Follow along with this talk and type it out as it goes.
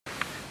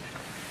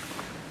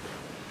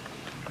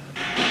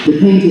The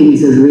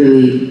paintings are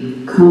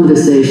really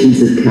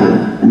conversations of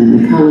colour, and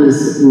then the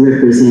colours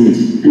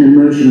represent an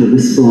emotional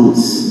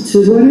response to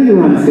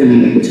whatever I'm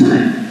feeling at the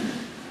time.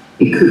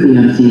 It could be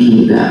I'm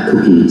thinking about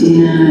cooking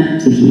dinner,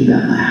 thinking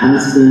about my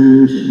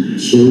husband, my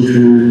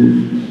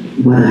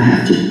children, what I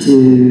have to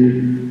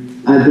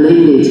do. I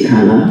blend each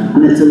colour,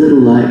 and it's a little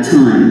like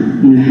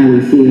time, you know, how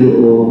we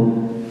feel, or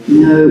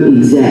no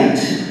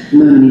exact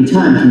moment in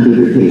time can be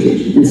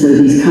repeated. And so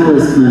these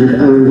colours kind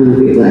of are a little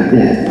bit like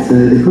that. So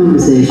the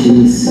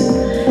conversations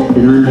that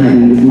I'm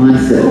having with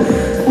myself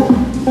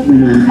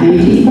when I'm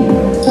painting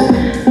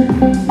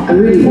are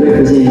really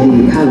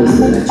representing the colours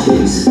that I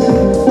choose.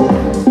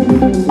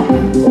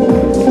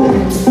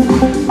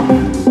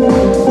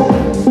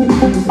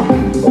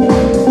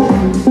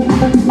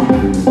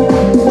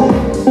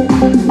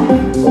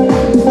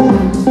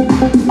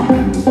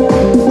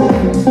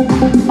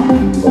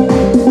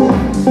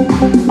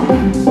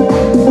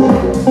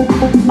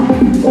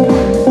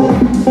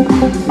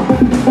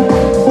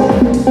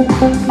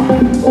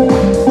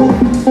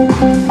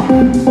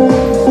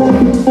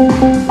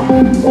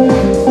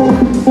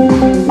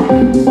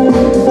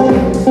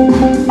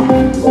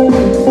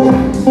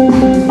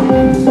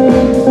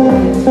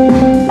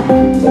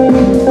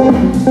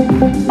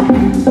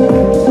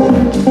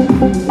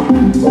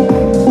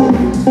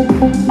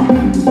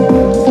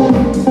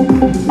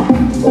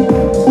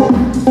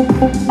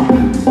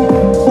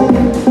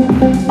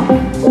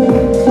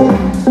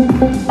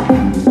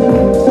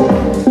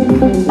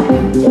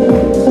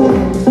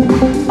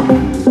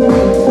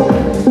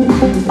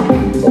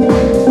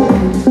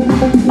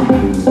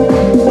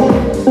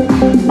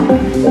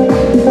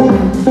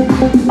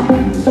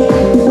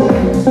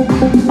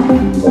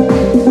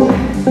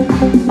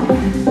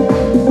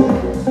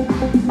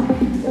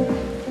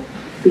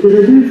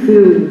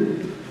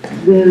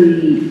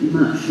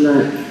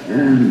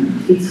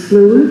 It's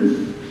fluid,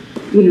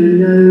 you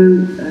know,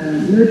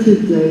 no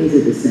 2 days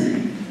are the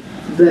same,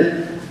 but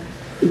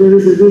there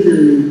is a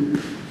rhythm.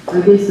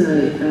 I guess I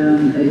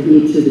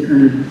adhere to the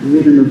kind of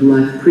rhythm of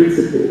life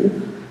principle,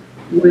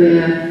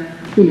 where,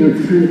 you know,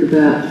 it's kind of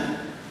about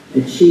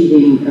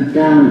achieving a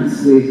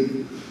balance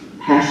with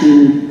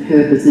passion,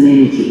 purpose and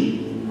energy.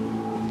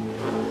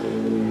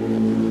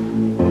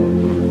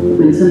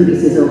 When somebody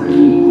says, oh, where do you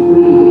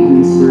get your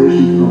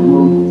inspiration from?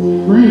 Well,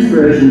 my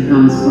inspiration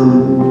comes from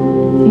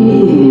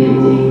anything and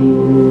everything.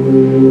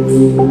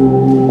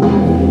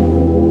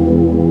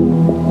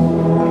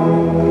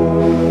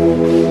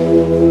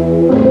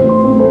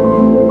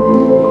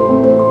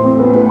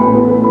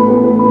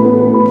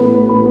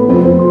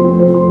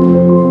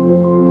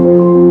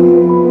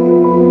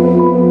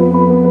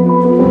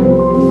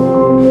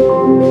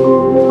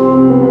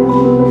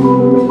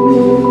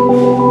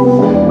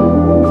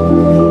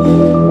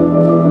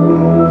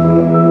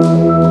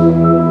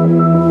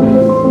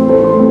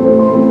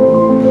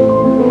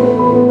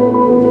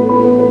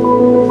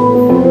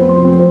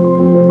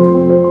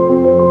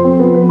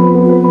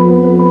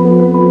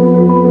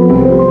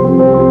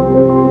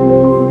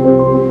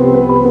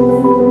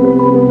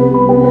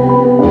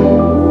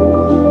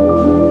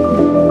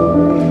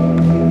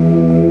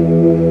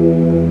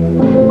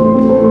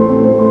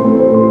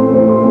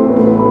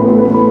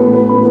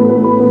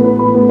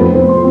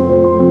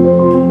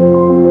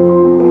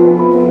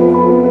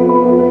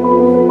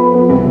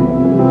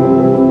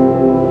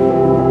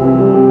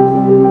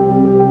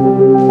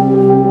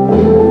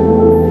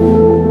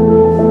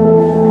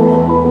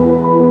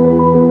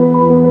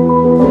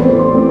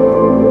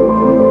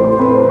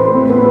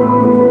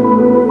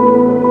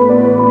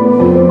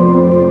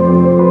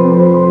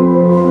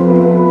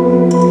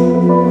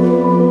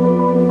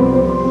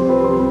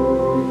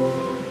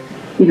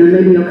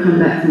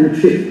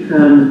 Trip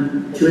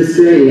to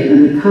Australia, and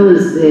the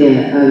colours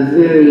there are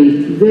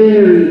very,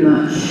 very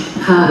much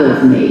part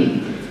of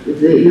me.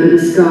 You know, the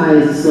sky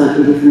is a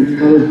slightly different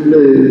coloured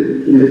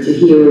blue, you know, to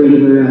here or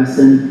anywhere else,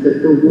 and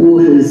the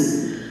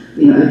waters,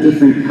 you know, are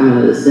different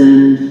colours,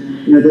 and,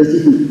 you know, those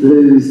different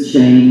blues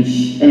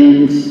change,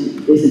 and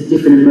there's a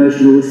different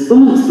emotional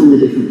response from the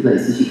different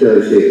places you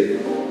go to.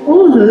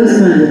 All of those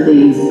kinds of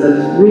things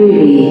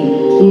really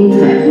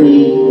impact me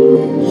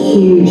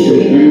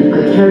hugely, and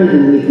I carry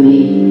them with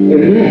me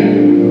every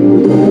day.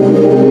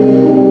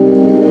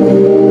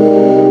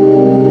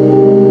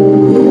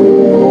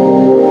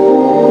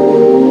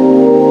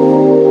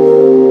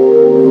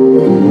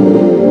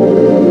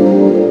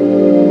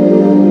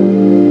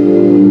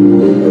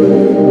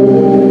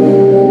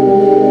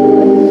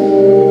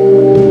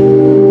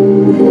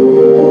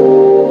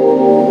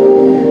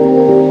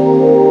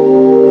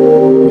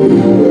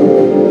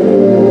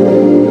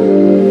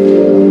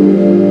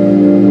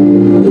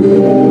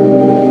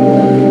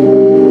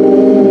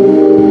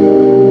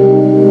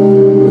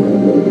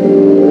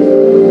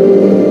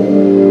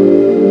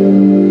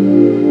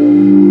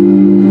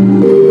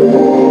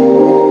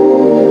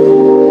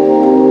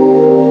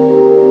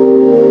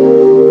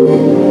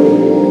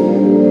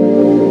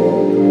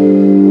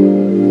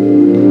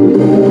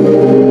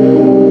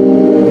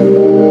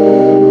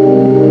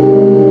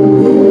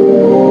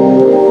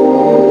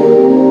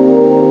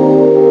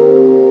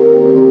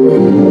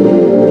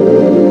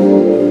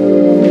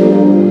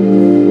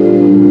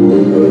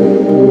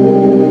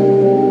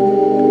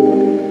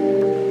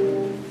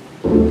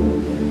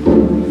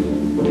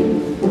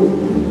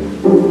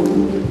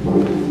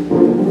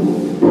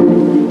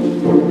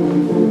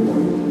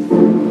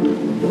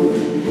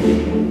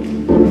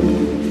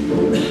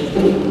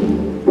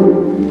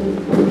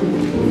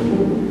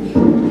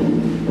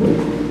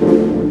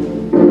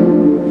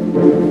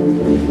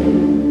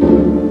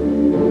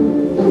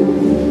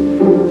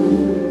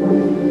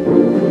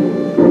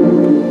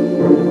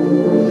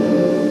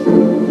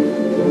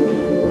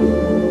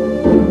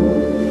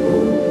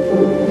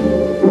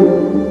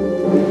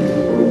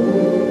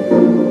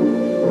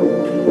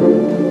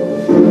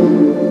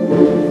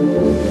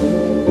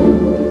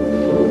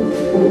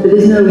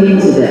 there's no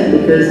end to that,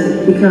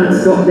 because you can't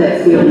stop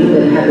that feeling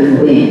that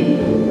happened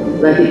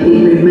then. Like it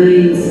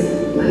remains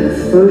like a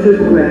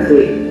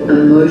photographic,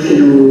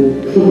 emotional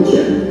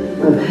picture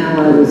of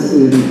how I was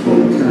feeling all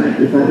the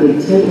time. If I could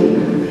take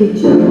a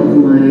picture of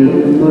my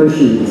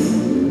emotions,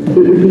 it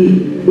would be,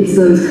 it's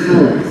those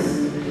colours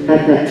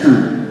at that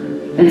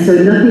time. And so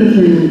nothing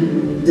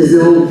can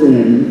dissolve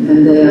them,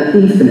 and they are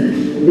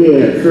infinite,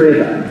 there,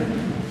 forever.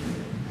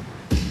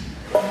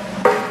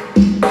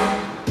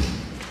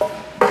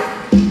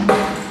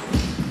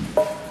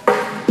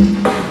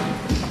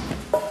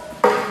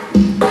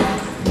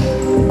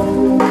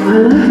 I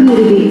like there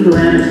to be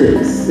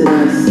parameters that I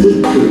stick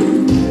to.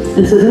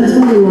 And so that's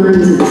why the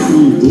lines are the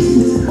same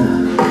distance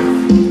apart.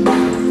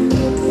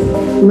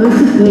 Most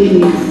of the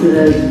paintings that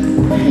I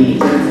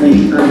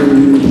paint either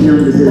in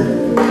numbers of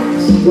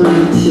 1,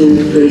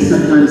 2, 3,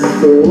 sometimes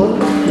 4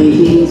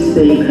 paintings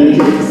being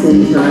painted at the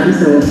same time,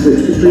 so I'll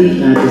switch between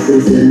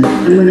canvases, and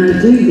when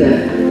I do that,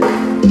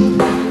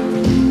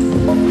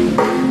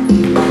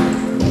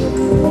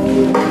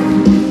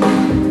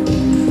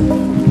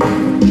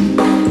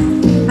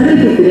 I don't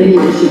think that any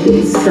of us should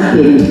get stuck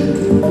in,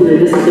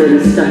 necessarily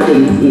stuck in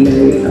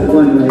a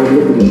one way of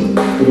looking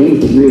at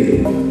anything really.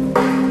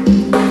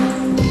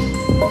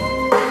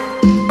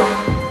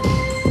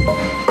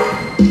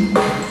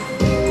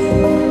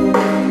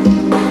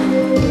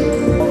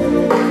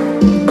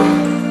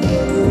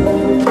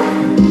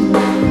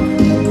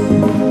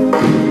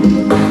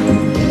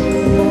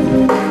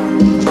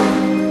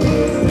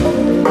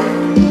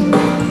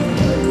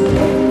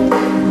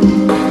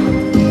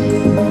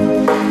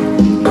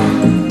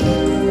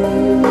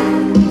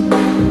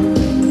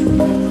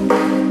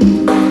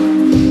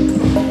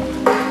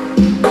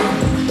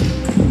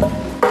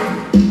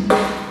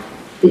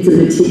 It's a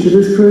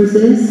meticulous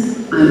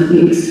process. I'm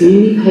an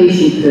extremely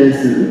patient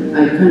person.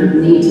 I kind of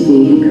need to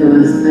be,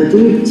 because I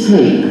do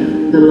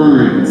tape the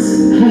lines.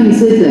 Having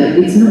said that,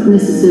 it's not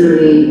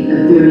necessarily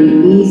a very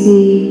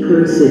easy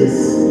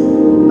process.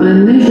 I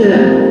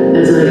measure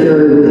as I go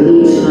with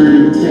each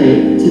line of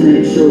tape to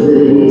make sure that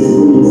it is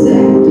the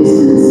exact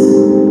distance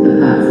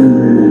apart from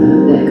one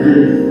another. That kind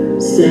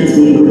of stands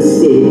me in good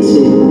stead to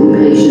be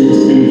patient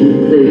and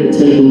complete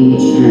taping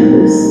each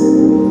canvas.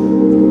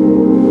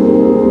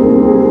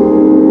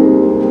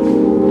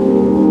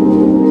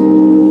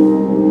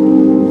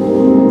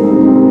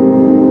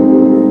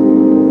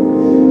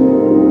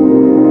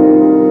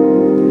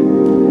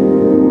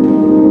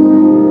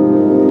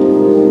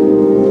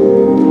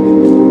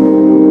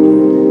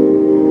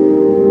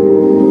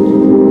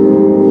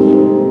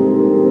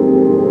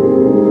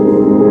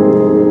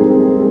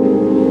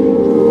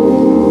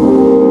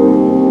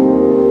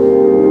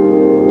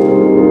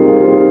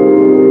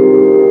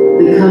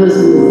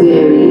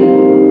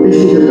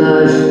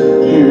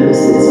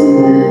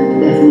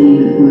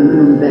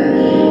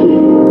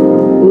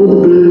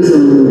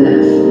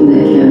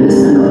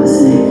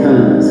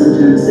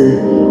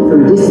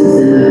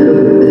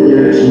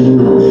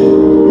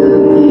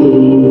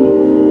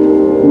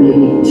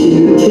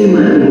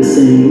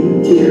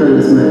 Two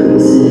colours might be the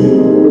same,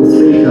 or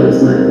 3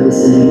 colours might be the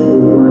same,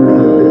 or